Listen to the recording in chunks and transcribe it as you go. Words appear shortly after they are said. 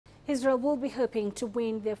Israel will be hoping to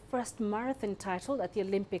win their first marathon title at the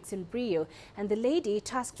Olympics in Rio, and the lady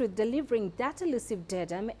tasked with delivering that elusive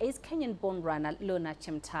diadem is Kenyan-born runner Lonah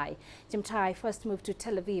Chemtai. Chemtai first moved to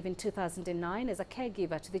Tel Aviv in 2009 as a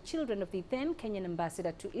caregiver to the children of the then Kenyan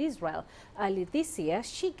ambassador to Israel. Early this year,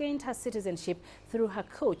 she gained her citizenship through her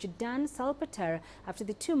coach Dan Salpeter after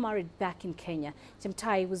the two married back in Kenya.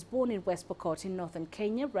 Chemtai was born in West Pokot in northern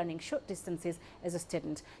Kenya, running short distances as a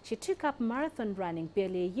student. She took up marathon running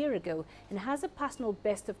barely a year ago and has a personal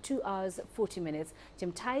best of 2 hours 40 minutes.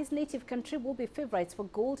 Chemtai's native country will be favourites for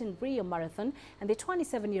gold in Rio Marathon, and the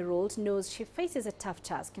 27-year-old knows she faces a tough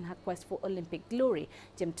task in her quest for Olympic glory.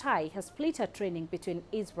 Chemtai has split her training between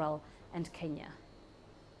Israel and Kenya.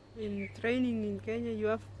 In training in Kenya, you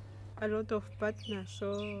have a lot of partners,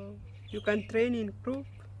 so you can train in group.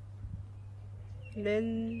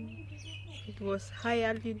 Then it was high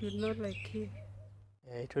altitude, not like here.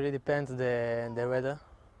 It really depends the weather,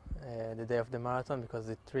 the day of the marathon, because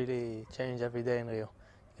it really changes every day in Rio.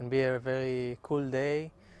 It can be a very cool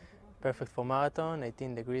day, perfect for marathon,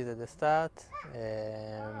 18 degrees at the start,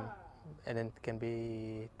 and then it can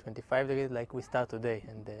be 25 degrees like we start today,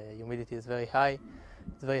 and the humidity is very high.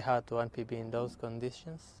 It's very hard to run PB in those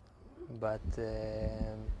conditions, but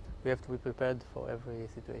we have to be prepared for every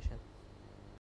situation.